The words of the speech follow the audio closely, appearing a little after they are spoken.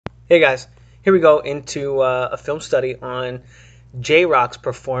Hey guys, here we go into a film study on J-Rock's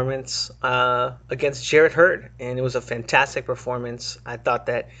performance against Jarret Hurd, and it was a fantastic performance. I thought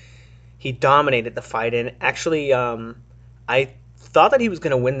that he dominated the fight, and actually, I thought that he was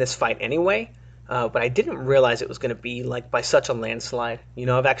going to win this fight anyway, but I didn't realize it was going to be like by such a landslide. You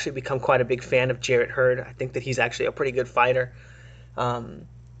know, I've actually become quite a big fan of Jarret Hurd. I think that he's actually a pretty good fighter. Um,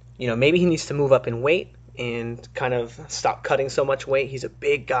 Maybe he needs to move up in weight and kind of stop cutting so much weight. He's a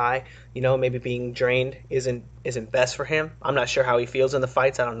big guy. Maybe being drained isn't best for him. I'm not sure how he feels in the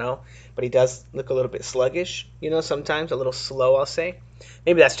fights. I don't know, but he does look a little bit sluggish. Sometimes a little slow. I'll say.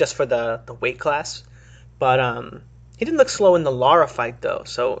 Maybe that's just for the weight class, but he didn't look slow in the Lara fight though.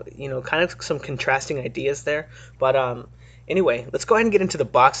 So kind of some contrasting ideas there. But anyway, let's go ahead and get into the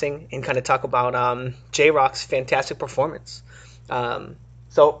boxing and kind of talk about J-Rock's fantastic performance.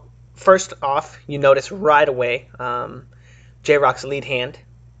 So first off, you notice right away J-Rock's lead hand,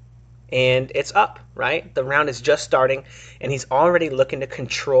 and it's up, right? The round is just starting, and he's already looking to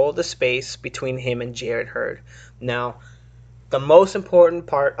control the space between him and Jarret Hurd. Now, the most important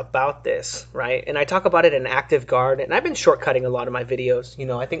part about this, right, and I talk about it in active guard, and I've been shortcutting a lot of my videos.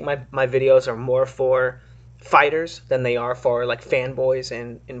 I think my videos are more for fighters than they are for like fanboys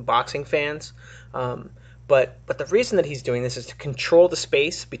and boxing fans. But the reason that he's doing this is to control the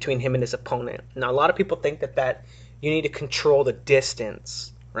space between him and his opponent. Now, a lot of people think that you need to control the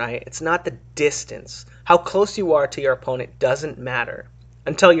distance, right? It's not the distance. How close you are to your opponent doesn't matter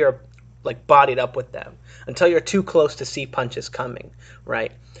until you're like bodied up with them, until you're too close to see punches coming,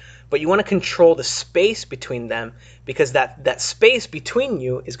 right? But you want to control the space between them because that space between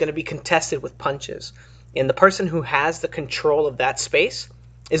you is going to be contested with punches. And the person who has the control of that space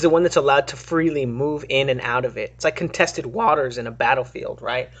is the one that's allowed to freely move in and out of it. It's like contested waters in a battlefield,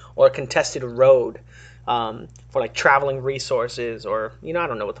 right? Or a contested road for like traveling resources, or I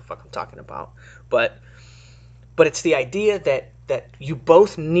don't know what the fuck I'm talking about. But it's the idea that you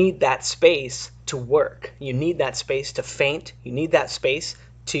both need that space to work. You need that space to feint. You need that space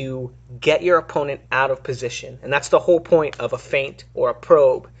to get your opponent out of position. And that's the whole point of a feint or a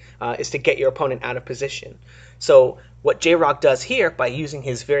probe, is to get your opponent out of position. So what J-Rock does here, by using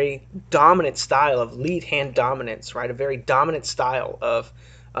his very dominant style of lead hand dominance, right, a very dominant style of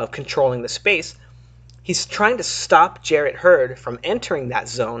controlling the space, he's trying to stop Jarret Hurd from entering that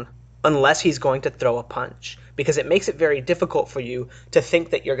zone unless he's going to throw a punch, because it makes it very difficult for you to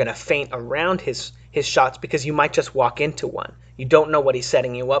think that you're going to feint around his shots, because you might just walk into one. You don't know what he's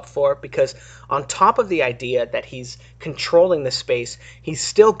setting you up for, because on top of the idea that he's controlling the space, he's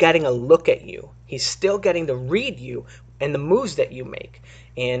still getting a look at you. He's still getting to read you and the moves that you make.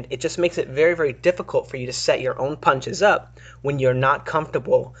 And it just makes it very, very difficult for you to set your own punches up when you're not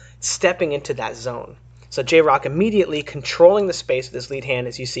comfortable stepping into that zone. So J-Rock immediately controlling the space with his lead hand,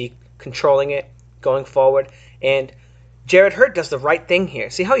 as you see, controlling it, going forward. And Jarret Hurd does the right thing here.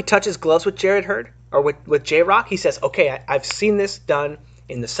 See how he touches gloves with Jarret Hurd? Or with J-Rock? He says, okay, I've seen this done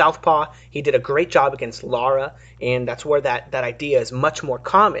in the southpaw. He did a great job against Lara, and that's where that idea is much more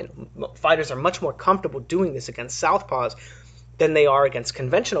common. Fighters are much more comfortable doing this against southpaws than they are against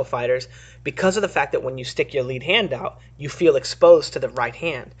conventional fighters, because of the fact that when you stick your lead hand out, you feel exposed to the right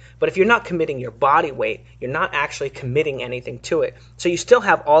hand. But if you're not committing your body weight, you're not actually committing anything to it. So you still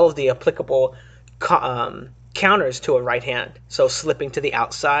have all of the applicable counters to a right hand. So slipping to the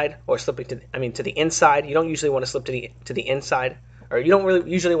outside, or slipping to the inside. You don't usually want to slip to the inside, or you don't really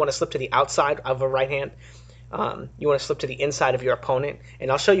usually want to slip to the outside of a right hand. You want to slip to the inside of your opponent,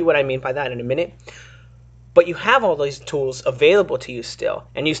 and I'll show you what I mean by that in a minute. But you have all these tools available to you still,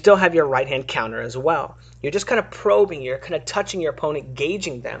 and you still have your right hand counter as well. You're just kind of probing, you're kind of touching your opponent,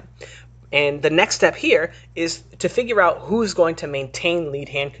 gauging them. And the next step here is to figure out who's going to maintain lead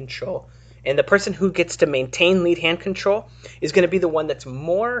hand control. And the person who gets to maintain lead hand control is going to be the one that's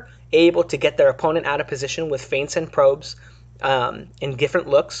more able to get their opponent out of position with feints and probes in different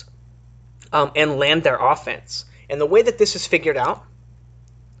looks, and land their offense. And the way that this is figured out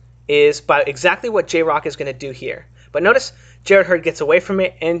is by exactly what J-Rock is going to do here. But notice Jarret Hurd gets away from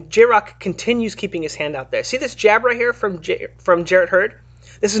it, and J-Rock continues keeping his hand out there. See this jab right here from Jarret Hurd?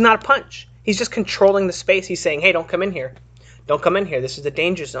 This is not a punch. He's just controlling the space. He's saying, hey, don't come in here. Don't come in here. This is the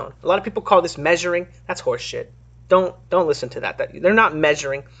danger zone. A lot of people call this measuring. That's horseshit. Don't listen to that. They're not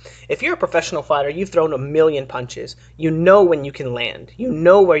measuring. If you're a professional fighter, you've thrown a million punches. You know when you can land. You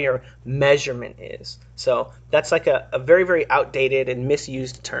know where your measurement is. So that's like a very, very outdated and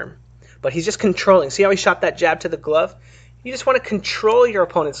misused term. But he's just controlling. See how he shot that jab to the glove? You just want to control your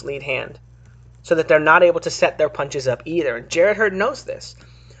opponent's lead hand so that they're not able to set their punches up either. And Jarret Hurd knows this.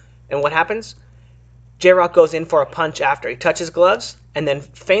 And what happens? J-Rock goes in for a punch after he touches gloves, and then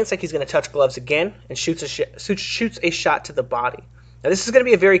feints like he's going to touch gloves again, and shoots a shot to the body. Now this is going to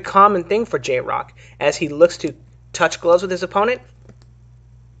be a very common thing for J-Rock, as he looks to touch gloves with his opponent,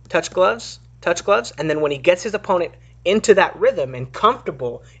 touch gloves, and then when he gets his opponent into that rhythm and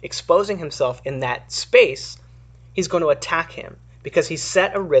comfortable exposing himself in that space, he's going to attack him because he's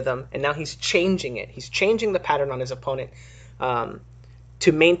set a rhythm and now he's changing it. He's changing the pattern on his opponent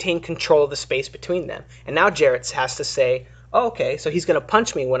to maintain control of the space between them. And now Jarret has to say, oh, okay, so he's going to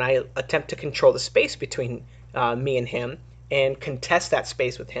punch me when I attempt to control the space between me and him and contest that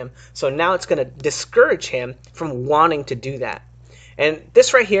space with him. So now it's going to discourage him from wanting to do that. And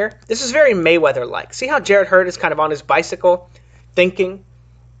this right here, this is very Mayweather-like. See how Jarret Hurd is kind of on his bicycle thinking?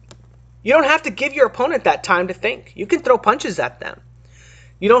 You don't have to give your opponent that time to think. You can throw punches at them.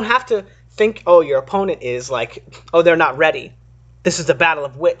 You don't have to think, oh, your opponent is like, oh, they're not ready. This is a battle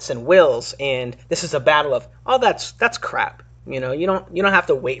of wits and wills, and this is a battle of, oh, that's crap. You know, you don't have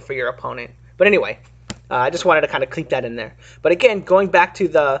to wait for your opponent. But anyway, I just wanted to kind of keep that in there. But again, going back to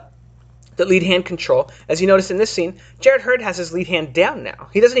the lead hand control, as you notice in this scene, Jarret Hurd has his lead hand down now.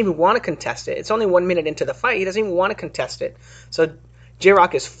 He doesn't even want to contest it. It's only 1 minute into the fight. He doesn't even want to contest it. So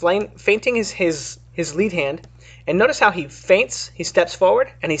J-Rock is feinting his lead hand, and notice how he feints, he steps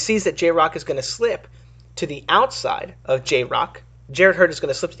forward, and he sees that J-Rock is going to slip to the outside of J-Rock. Jarret Hurd is going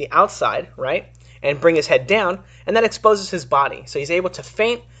to slip to the outside, right, and bring his head down, and that exposes his body. So he's able to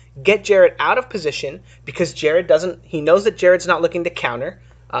feint, get Jarret out of position, because he knows that Jarret's not looking to counter.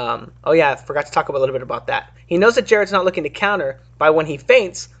 Oh yeah, I forgot to talk a little bit about that. He knows that Jarret's not looking to counter, by when he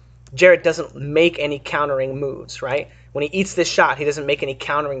feints, Jarret doesn't make any countering moves, right? When he eats this shot, he doesn't make any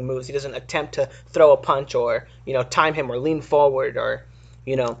countering moves. He doesn't attempt to throw a punch or, time him or lean forward or,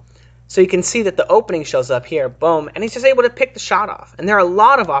 So you can see that the opening shows up here, boom, and he's just able to pick the shot off. And there are a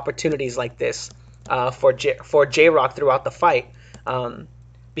lot of opportunities like this for J-Rock throughout the fight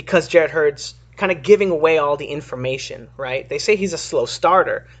because Jarret Hurd's kind of giving away all the information, right? They say he's a slow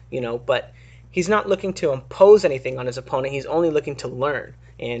starter, but he's not looking to impose anything on his opponent. He's only looking to learn.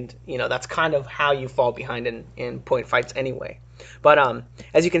 And, that's kind of how you fall behind in point fights anyway. But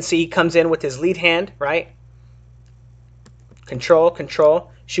as you can see, he comes in with his lead hand, right?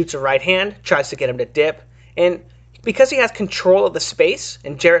 Control, shoots a right hand, tries to get him to dip. And because he has control of the space,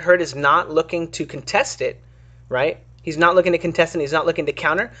 and Jarret Hurd is not looking to contest it, right? He's not looking to contest and he's not looking to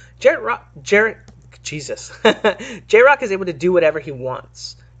counter. J-Rock is able to do whatever he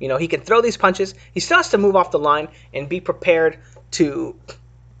wants. He can throw these punches. He still has to move off the line and be prepared to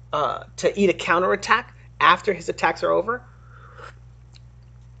eat a counterattack after his attacks are over.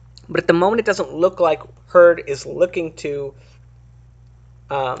 But at the moment, it doesn't look like Hurd is looking to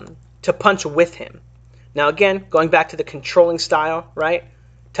punch with him. Now again, going back to the controlling style, right?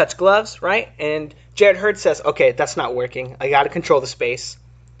 Touch gloves, right? And Jarret Hurd says, okay, that's not working. I got to control the space.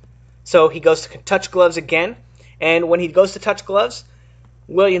 So he goes to touch gloves again. And when he goes to touch gloves,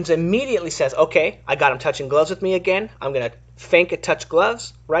 Williams immediately says, okay, I got him touching gloves with me again. I'm going to feint a touch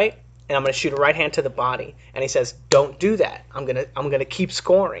gloves, right? And I'm going to shoot a right hand to the body. And he says, don't do that. I'm going to keep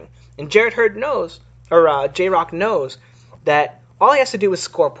scoring. And Jarret Hurd knows, or J-Rock knows, that all he has to do is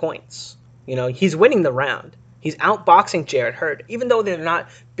score points. He's winning the round. He's outboxing Jarret Hurd, even though they're not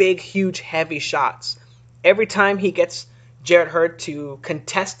big, huge, heavy shots. Every time he gets Jarret Hurd to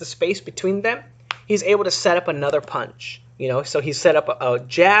contest the space between them, he's able to set up another punch. So he set up a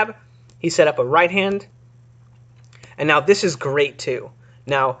jab, he set up a right hand, and now this is great too.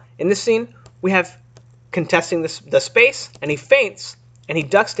 Now, in this scene, we have contesting the space, and he feints, and he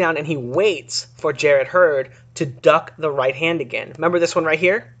ducks down, and he waits for Jarret Hurd to duck the right hand again. Remember this one right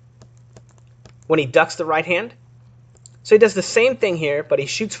here? When he ducks the right hand? So he does the same thing here, but he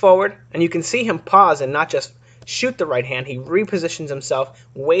shoots forward, and you can see him pause and not just shoot the right hand. He repositions himself,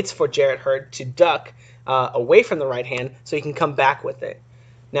 waits for Jarret Hurd to duck away from the right hand so he can come back with it.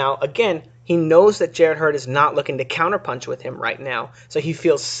 Now, again, he knows that Jarret Hurd is not looking to counterpunch with him right now, so he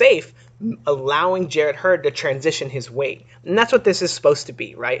feels safe allowing Jarret Hurd to transition his weight. And that's what this is supposed to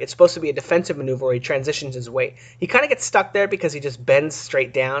be, right? It's supposed to be a defensive maneuver where he transitions his weight. He kind of gets stuck there because he just bends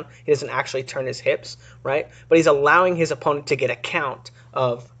straight down. He doesn't actually turn his hips, right? But he's allowing his opponent to get a count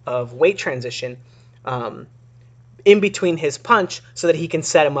of weight transition in between his punch so that he can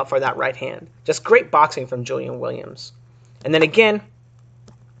set him up for that right hand. Just great boxing from Julian Williams. And then again,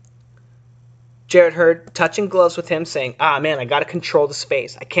 Jarret Hurd touching gloves with him, saying, man, I got to control the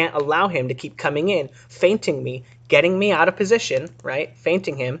space. I can't allow him to keep coming in, feinting me, getting me out of position, right?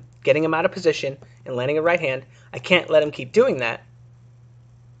 Feinting him, getting him out of position, and landing a right hand. I can't let him keep doing that.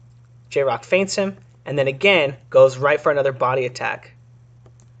 J-Rock feints him, and then again goes right for another body attack.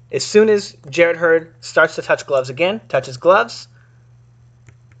 As soon as Jarret Hurd starts to touch gloves again, touches gloves,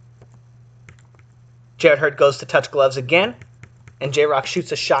 Jarret Hurd goes to touch gloves again, and J-Rock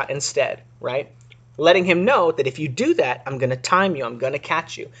shoots a shot instead, right? Letting him know that if you do that, I'm going to time you, I'm going to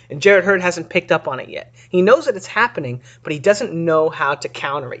catch you. And Jarret Hurd hasn't picked up on it yet. He knows that it's happening, but he doesn't know how to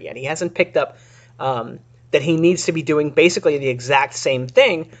counter it yet. He hasn't picked up that he needs to be doing basically the exact same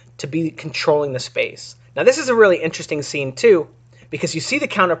thing to be controlling the space. Now, this is a really interesting scene, too, because you see the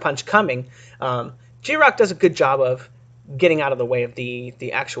counterpunch coming. J-Rock does a good job of getting out of the way of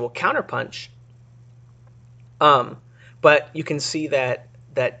the actual counterpunch. But you can see that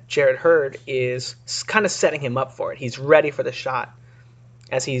Jarret Hurd is kind of setting him up for it. He's ready for the shot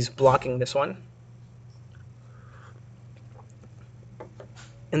as he's blocking this one.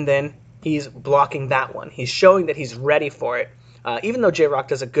 And then he's blocking that one. He's showing that he's ready for it. Even though J-Rock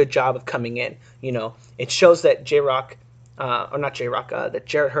does a good job of coming in, it shows that J-Rock, that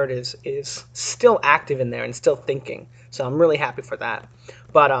Jarret Hurd is still active in there and still thinking. So I'm really happy for that.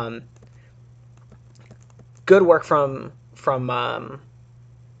 But good work from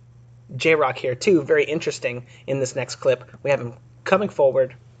J-Rock here too. Very interesting in this next clip. We have him coming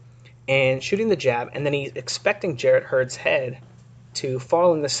forward and shooting the jab, and then he's expecting Jarret Hurd's head to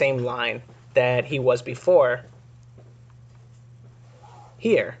fall in the same line that he was before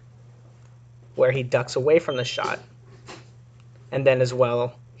here, where he ducks away from the shot, and then as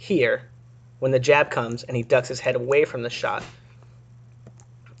well here when the jab comes and he ducks his head away from the shot,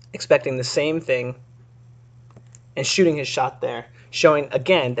 expecting the same thing and shooting his shot there, showing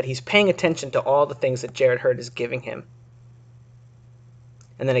again that he's paying attention to all the things that Jarret Hurd is giving him.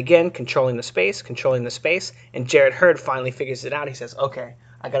 And then again, controlling the space, and Jarret Hurd finally figures it out. He says, okay,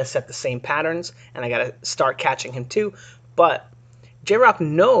 I got to set the same patterns, and I got to start catching him too. But J-Rock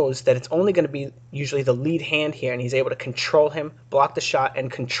knows that it's only going to be usually the lead hand here, and he's able to control him, block the shot,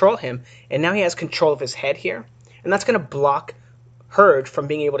 and control him. And now he has control of his head here, and that's going to block Hurd from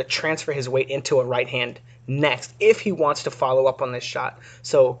being able to transfer his weight into a right hand next if he wants to follow up on this shot.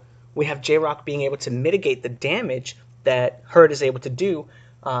 So we have J-Rock being able to mitigate the damage that Hurd is able to do,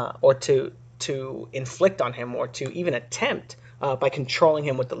 or to inflict on him, or to even attempt by controlling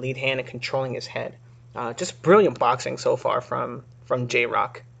him with the lead hand and controlling his head. Just brilliant boxing so far from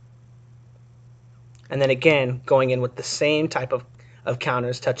J-Rock. And then again, going in with the same type of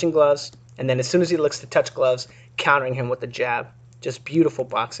counters, touching gloves, and then as soon as he looks to touch gloves, countering him with the jab. Just beautiful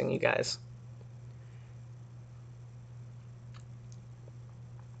boxing, you guys.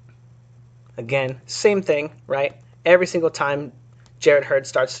 Again, same thing, right? Every single time Jarret Hurd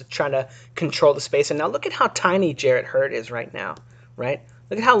starts to try to control the space. And now look at how tiny Jarret Hurd is right now, right?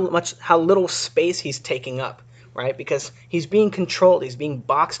 Look at how little space he's taking up, right? Because he's being controlled. He's being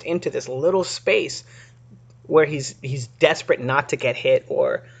boxed into this little space where he's desperate not to get hit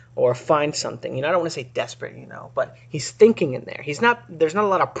or find something. I don't want to say desperate, but he's thinking in there. There's not a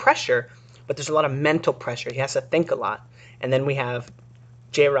lot of pressure, but there's a lot of mental pressure. He has to think a lot. And then we have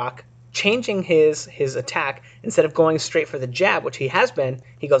J-Rock changing his attack. Instead of going straight for the jab, which he has been,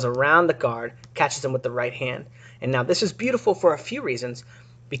 he goes around the guard, catches him with the right hand. And now this is beautiful for a few reasons.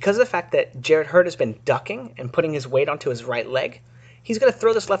 Because of the fact that Jarret Hurd has been ducking and putting his weight onto his right leg, he's going to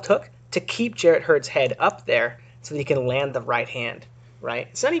throw this left hook to keep Jarret Hurd's head up there so that he can land the right hand, right?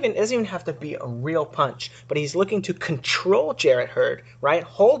 It doesn't even have to be a real punch, but he's looking to control Jarret Hurd, right?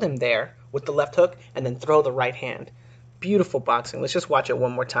 Hold him there with the left hook and then throw the right hand. Beautiful boxing. Let's just watch it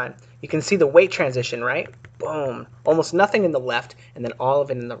one more time. You can see the weight transition, right? Boom. Almost nothing in the left and then all of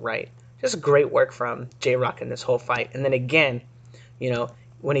it in the right. Just great work from J-Rock in this whole fight. And then again,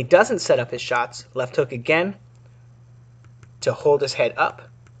 when he doesn't set up his shots, left hook again to hold his head up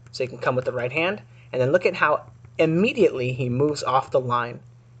so he can come with the right hand. And then look at how immediately he moves off the line.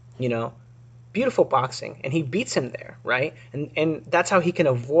 Beautiful boxing, and he beats him there, right? And that's how he can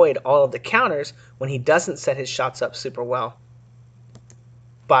avoid all of the counters when he doesn't set his shots up super well,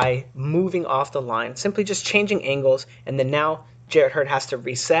 by moving off the line, simply just changing angles. And then now Jarret Hurd has to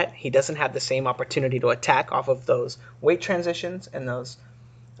reset. He doesn't have the same opportunity to attack off of those weight transitions and those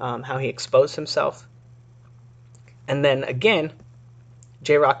how he exposed himself. And then again,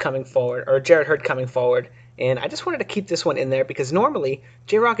 Jarret Hurd coming forward. And I just wanted to keep this one in there because normally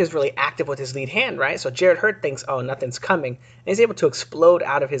J-Rock is really active with his lead hand, right? So Jarret Hurd thinks, oh, nothing's coming. And he's able to explode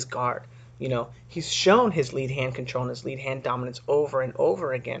out of his guard. He's shown his lead hand control and his lead hand dominance over and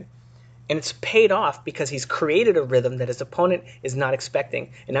over again. And it's paid off because he's created a rhythm that his opponent is not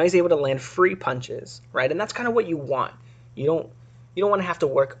expecting. And now he's able to land free punches, right? And that's kind of what you want. You don't want to have to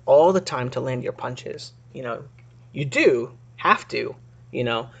work all the time to land your punches. You do have to,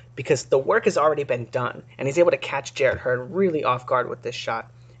 because the work has already been done. And he's able to catch Jarret Hurd really off guard with this shot.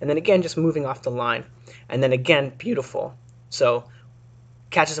 and then again just moving off the line, and then again beautiful. So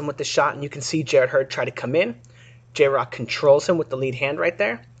catches him with the shot, and you can see Jarret Hurd try to come in. J-Rock controls him with the lead hand right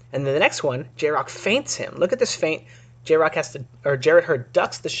there, and then the next one, J-Rock feints him. Look at this feint. Jarret Hurd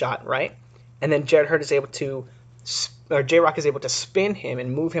ducks the shot, right, and then J-Rock is able to spin him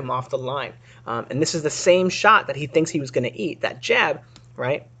and move him off the line. And this is the same shot that he thinks he was going to eat, that jab,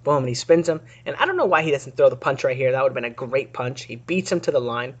 right? Boom, and he spins him. And I don't know why he doesn't throw the punch right here. That would have been a great punch. He beats him to the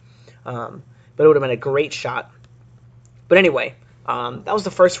line, but it would have been a great shot. But anyway, that was the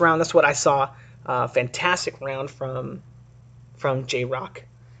first round. That's what I saw. Fantastic round from J-Rock.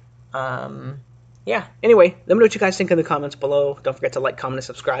 Yeah, anyway, let me know what you guys think in the comments below. Don't forget to like, comment, and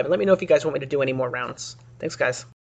subscribe. And let me know if you guys want me to do any more rounds. Thanks, guys.